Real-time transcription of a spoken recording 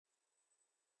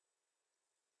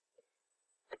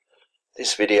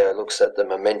This video looks at the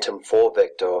momentum 4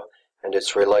 vector and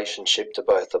its relationship to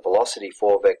both the velocity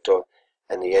 4 vector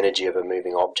and the energy of a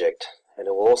moving object, and it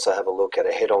will also have a look at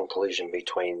a head-on collision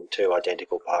between two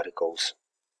identical particles.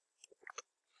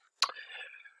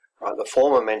 Right, the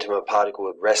form momentum of a particle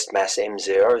with rest mass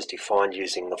m0 is defined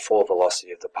using the 4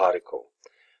 velocity of the particle.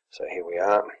 So here we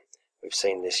are. We've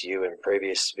seen this u in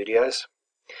previous videos.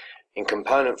 In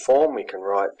component form, we can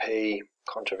write p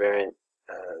contravariant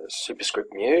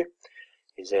superscript mu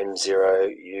is m0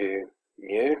 u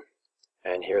mu,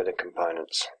 and here are the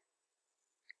components.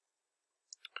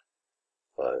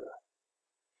 So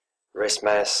rest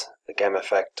mass, the gamma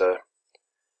factor.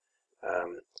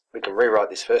 We can rewrite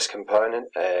this first component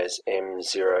as m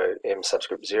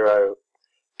subscript 0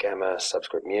 gamma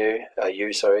subscript mu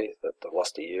the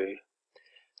velocity u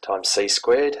times c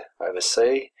squared over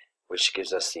c, which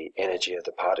gives us the energy of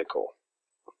the particle.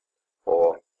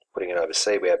 Or putting it over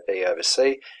c, we have E over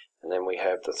c, and then we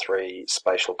have the three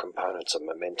spatial components of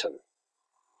momentum.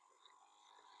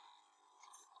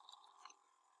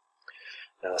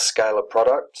 Now, the scalar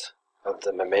product of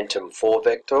the momentum 4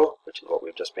 vector, which is what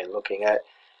we've just been looking at,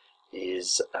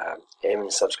 is m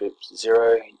subscript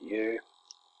 0 u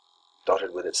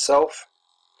dotted with itself.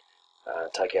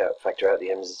 Factor out the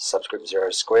m subscript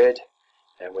 0 squared,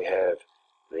 and we have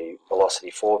the velocity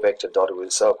 4 vector dotted with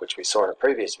itself, which we saw in a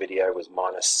previous video was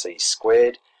minus c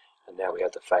squared, and now we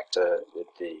have the factor with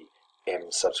the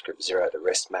m subscript 0, the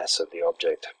rest mass of the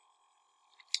object.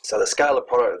 So the scalar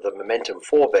product of the momentum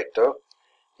 4 vector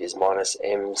is minus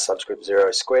m subscript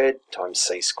 0 squared times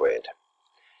c squared.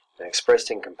 Now,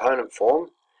 expressed in component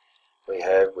form, we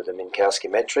have with the Minkowski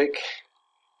metric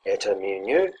eta mu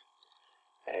nu,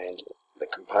 and the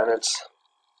components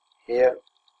here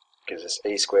gives us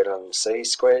E squared on C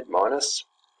squared minus,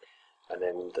 and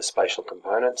then the spatial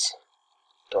components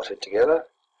dotted together,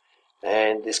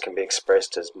 and this can be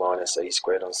expressed as minus E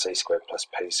squared on C squared plus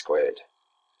P squared.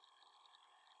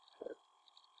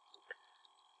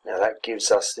 Now that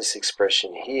gives us this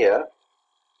expression here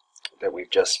that we've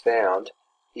just found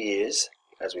is,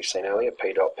 as we've seen earlier,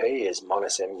 P dot P is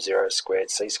minus M0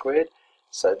 squared C squared.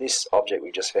 So this object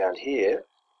we just found here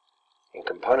in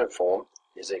component form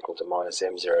is equal to minus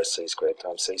m0 c squared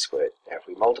times c squared. Now if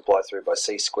we multiply through by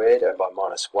c squared and by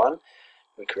minus 1,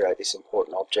 we create this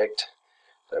important object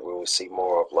that we will see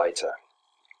more of later.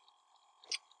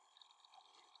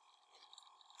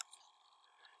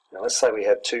 Now let's say we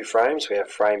have two frames. We have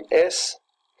frame S,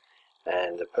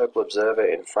 and the purple observer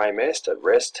in frame S at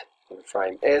rest in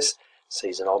frame S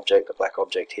sees an object, a black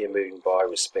object here, moving by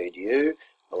with speed u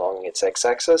along its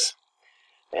x-axis.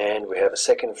 And we have a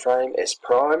second frame, S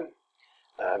prime,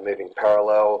 moving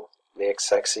parallel. The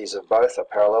x-axes of both are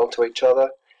parallel to each other,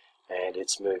 and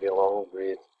it's moving along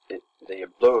with it. The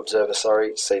blue observer,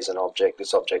 sees an object,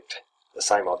 this object, the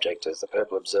same object as the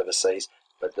purple observer sees,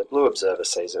 but the blue observer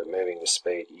sees it moving with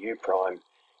speed u prime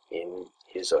in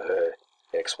his or her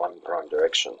x1 prime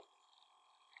direction.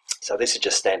 So this is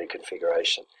just standard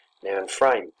configuration. Now in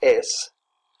frame S,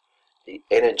 the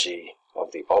energy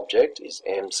of the object is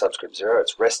m subscript 0,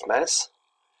 its rest mass,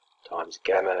 times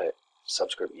gamma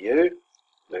subscript u,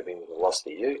 moving with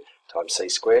velocity u, times c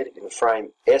squared. In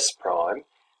frame S prime,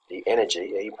 the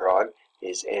energy, E prime,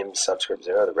 is m subscript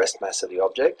 0, the rest mass of the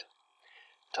object,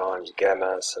 times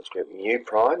gamma subscript mu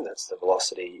prime, that's the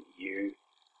velocity u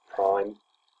prime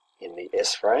in the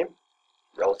S frame,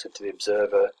 relative to the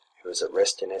observer who is at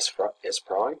rest in S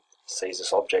prime, sees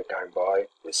this object going by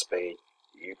with speed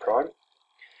u prime.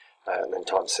 And then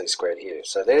times c squared here.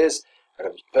 So there's a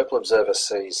purple observer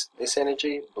sees this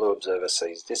energy, blue observer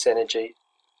sees this energy.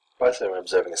 Both of them are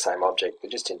observing the same object, but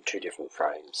just in two different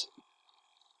frames.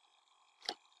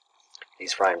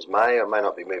 These frames may or may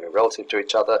not be moving relative to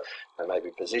each other. They may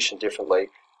be positioned differently.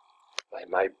 They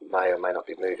may or may not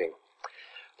be moving.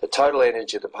 The total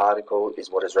energy of the particle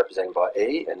is what is represented by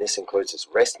E, and this includes its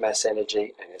rest mass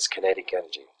energy and its kinetic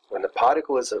energy. When the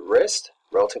particle is at rest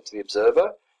relative to the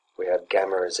observer, we have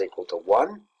gamma is equal to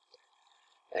 1,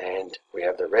 and we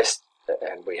have the rest,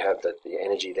 and we have that the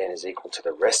energy then is equal to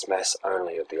the rest mass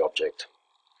only of the object.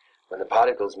 When the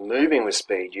particle is moving with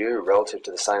speed u relative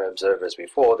to the same observer as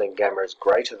before, then gamma is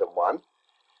greater than 1,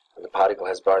 and the particle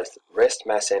has both rest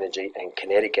mass energy and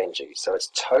kinetic energy. So its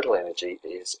total energy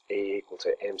is E equal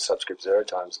to m subscript 0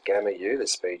 times gamma u, the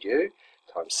speed u,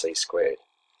 times c squared.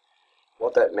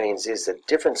 What that means is the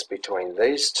difference between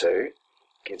these two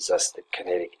gives us the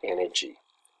kinetic energy.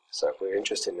 So if we're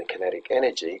interested in the kinetic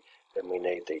energy, then we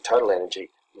need the total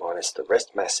energy minus the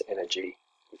rest mass energy,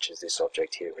 which is this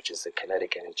object here, which is the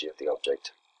kinetic energy of the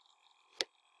object.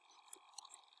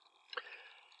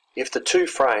 If the two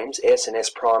frames, S and S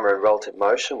prime, are in relative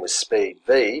motion with speed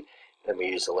v, then we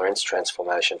use the Lorentz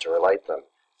transformation to relate them.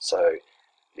 So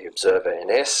the observer in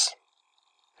S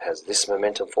has this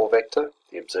momentum 4 vector,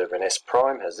 the observer in S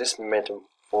prime has this momentum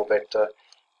 4 vector,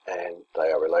 and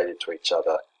they are related to each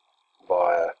other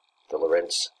via the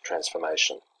Lorentz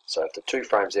transformation. So if the two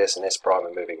frames S and S prime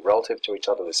are moving relative to each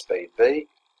other with speed v,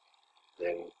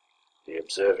 then the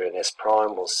observer in S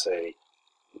prime will see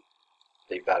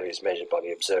the values measured by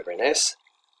the observer in S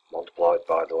multiplied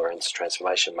by the Lorentz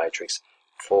transformation matrix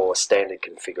for standard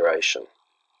configuration.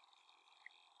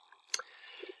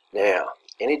 Now,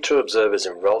 any two observers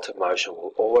in relative motion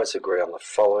will always agree on the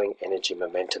following energy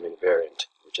momentum invariant,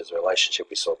 which is a relationship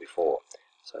we saw before.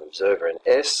 So an observer in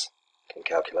S can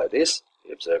calculate this,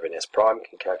 the observer in S prime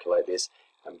can calculate this,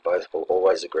 and both will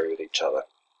always agree with each other.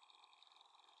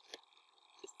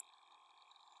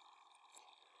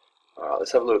 Alright,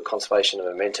 let's have a look at conservation of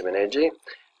momentum and energy.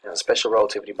 Now, in special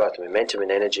relativity, both momentum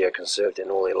and energy are conserved in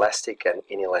all elastic and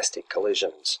inelastic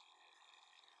collisions.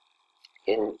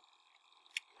 In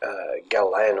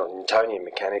Galilean or Newtonian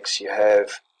mechanics, you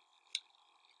have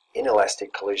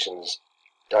inelastic collisions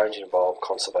don't involve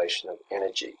conservation of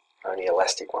energy, only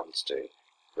elastic ones do.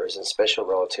 Whereas in special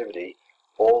relativity,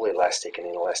 all elastic and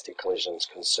inelastic collisions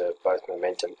conserve both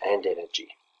momentum and energy.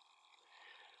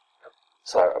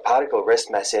 So a particle at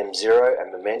rest mass m0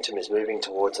 and momentum is moving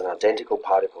towards an identical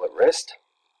particle at rest.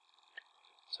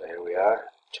 So here we are,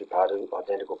 two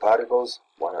identical particles,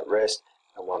 one at rest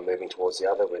and one moving towards the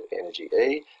other with energy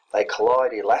E. They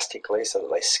collide elastically so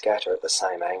that they scatter at the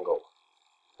same angle.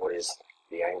 What is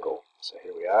the angle? So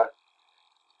here we are,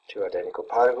 two identical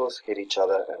particles hit each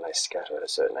other and they scatter at a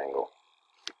certain angle.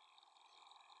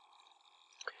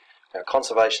 Now,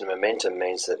 conservation of momentum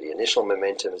means that the initial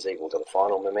momentum is equal to the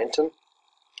final momentum.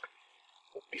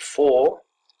 Before,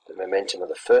 the momentum of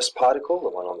the first particle, the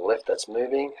one on the left that's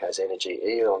moving, has energy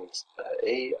E on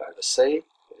E over C,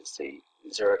 is the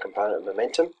zero component of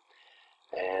momentum,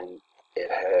 and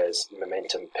it has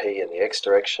momentum P in the X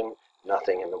direction,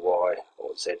 nothing in the Y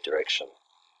or Z direction.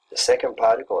 The second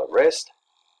particle at rest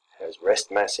has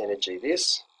rest mass energy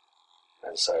this,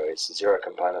 and so its zero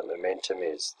component momentum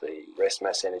is the rest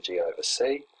mass energy over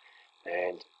C,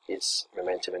 and its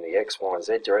momentum in the X, Y and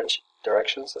Z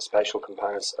directions, the spatial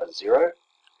components, are zero.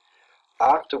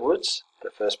 Afterwards,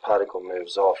 the first particle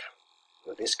moves off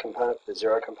with this component, the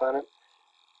zero component,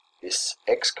 this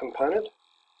X component,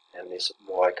 and this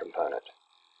Y component.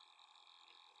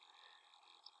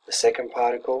 The second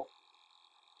particle,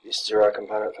 this zero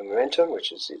component for momentum,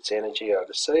 which is its energy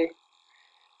over C,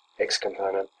 X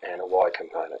component and a Y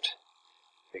component.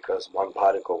 Because one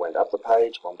particle went up the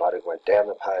page, one particle went down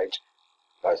the page,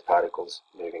 both particles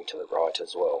moving to the right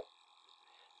as well.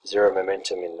 Zero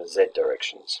momentum in the Z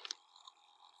directions.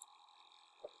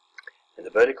 In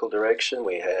the vertical direction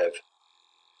we have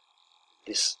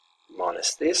this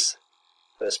minus this.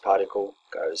 First particle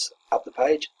goes up the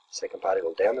page, second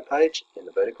particle down the page in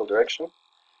the vertical direction.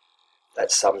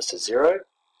 That sums to zero.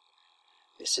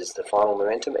 This is the final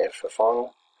momentum, F for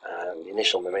final. The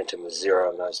initial momentum was zero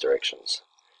in those directions.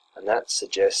 And that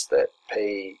suggests that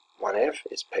P1F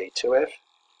is P2F,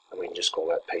 and we can just call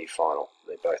that P final.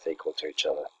 They're both equal to each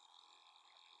other.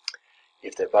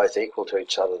 If they're both equal to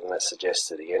each other, then that suggests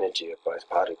that the energy of both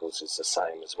particles is the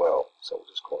same as well. So we'll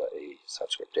just call it E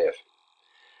subscript F.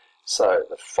 So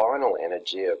the final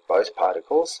energy of both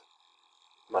particles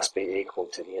must be equal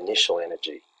to the initial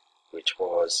energy, which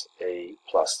was E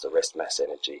plus the rest mass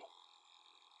energy.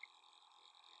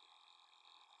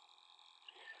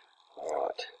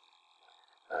 Alright.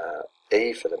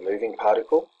 E for the moving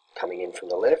particle coming in from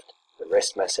the left, the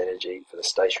rest mass energy for the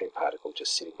stationary particle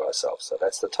just sitting by itself. So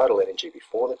that's the total energy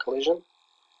before the collision,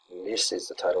 and this is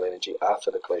the total energy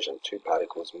after the collision, two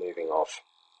particles moving off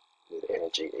with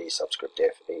energy E subscript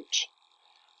F each.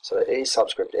 So the E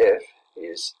subscript F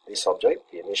is this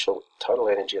object, the initial total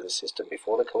energy of the system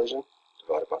before the collision,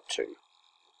 divided by 2.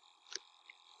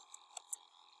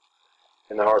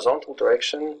 In the horizontal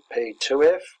direction,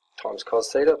 P2F times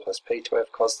cos theta plus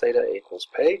P2F cos theta equals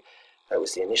P. That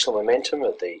was the initial momentum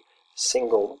of the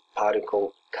single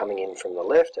particle coming in from the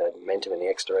left, and momentum in the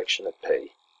X direction of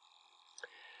P.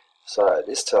 So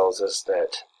this tells us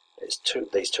that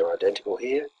these two are identical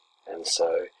here, and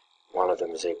so one of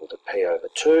them is equal to P over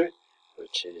 2,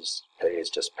 which is P is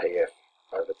just PF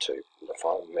over 2, the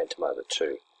final momentum over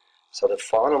 2. So the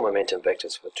final momentum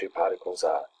vectors for the two particles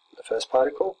are the first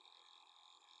particle,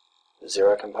 the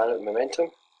zero component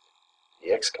momentum,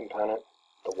 the X component,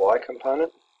 the Y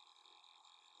component,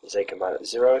 the Z component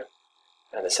 0,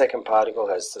 and the second particle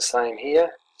has the same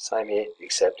here,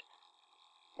 except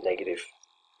negative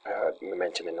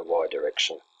momentum in the y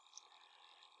direction.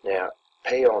 Now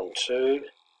p on 2,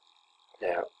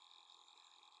 now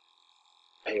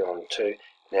p on 2,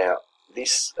 now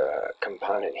this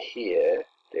component here,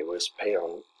 there was p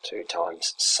on 2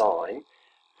 times sine,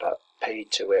 but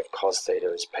p2f cos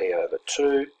theta is p over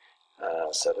 2,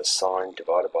 so the sine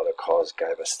divided by the cos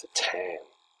gave us the tan.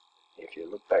 If you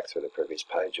look back through the previous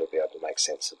page, you'll be able to make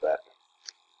sense of that.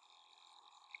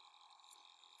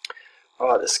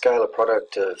 Alright, the scalar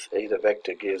product of either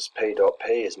vector gives p dot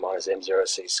p is minus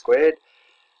m0c squared.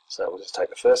 So we'll just take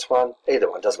the first one. Either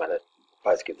one, doesn't matter.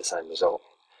 Both give the same result.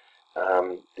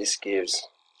 This gives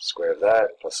square of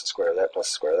that, plus the square of that, plus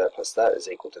the square of that, plus that is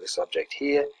equal to this object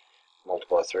here.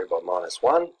 Multiply through by minus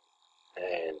 1,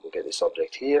 and we'll get this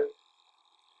object here.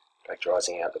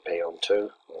 Factorising out the p on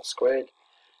 2 all squared.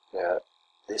 Now,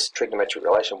 this trigonometric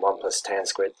relation 1 plus tan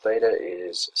squared theta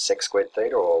is sec squared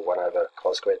theta, or 1 over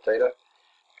cos squared theta.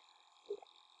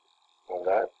 All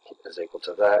that is equal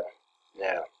to that.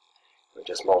 Now, we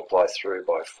just multiply through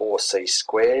by 4c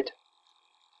squared,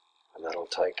 and that'll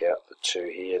take out the 2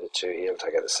 here, the 2 here, will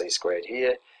take out the c squared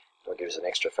here. It'll give us an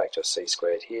extra factor of c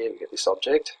squared here. We get this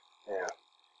object. Now,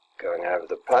 going over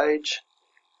the page,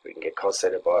 we can get cos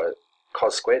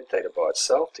squared theta by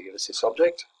itself to give us this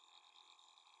object.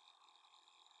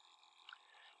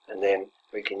 And then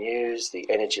we can use the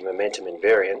energy momentum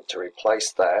invariant to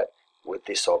replace that with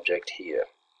this object here.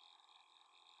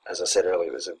 As I said earlier,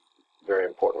 it was a very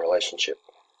important relationship.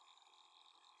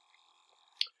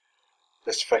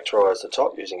 Let's factorise the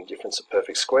top using difference of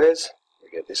perfect squares. We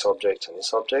get this object and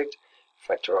this object.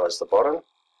 Factorise the bottom,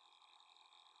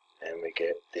 and we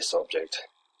get this object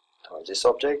times this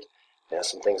object. Now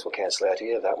some things will cancel out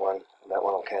here. That one and that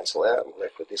one will cancel out, and we're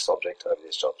left with this object over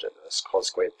this object. This cos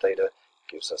squared theta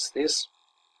gives us this.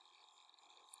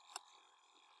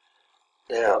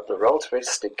 Now, the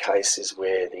relativistic case is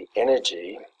where the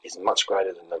energy is much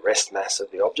greater than the rest mass of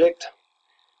the object,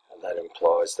 and that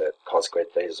implies that cos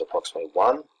squared theta is approximately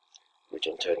 1, which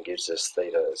in turn gives us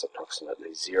theta as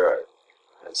approximately 0.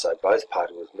 And so both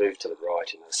particles move to the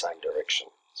right in the same direction.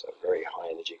 So a very high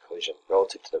energy collision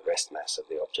relative to the rest mass of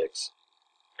the objects.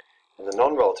 In the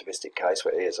non-relativistic case,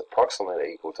 where E is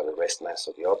approximately equal to the rest mass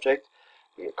of the object,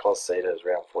 we get cos theta is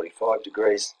around 45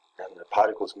 degrees, and the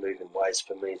particles move in ways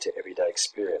familiar to everyday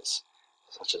experience,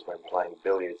 such as when playing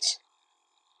billiards.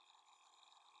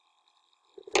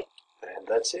 And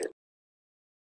that's it.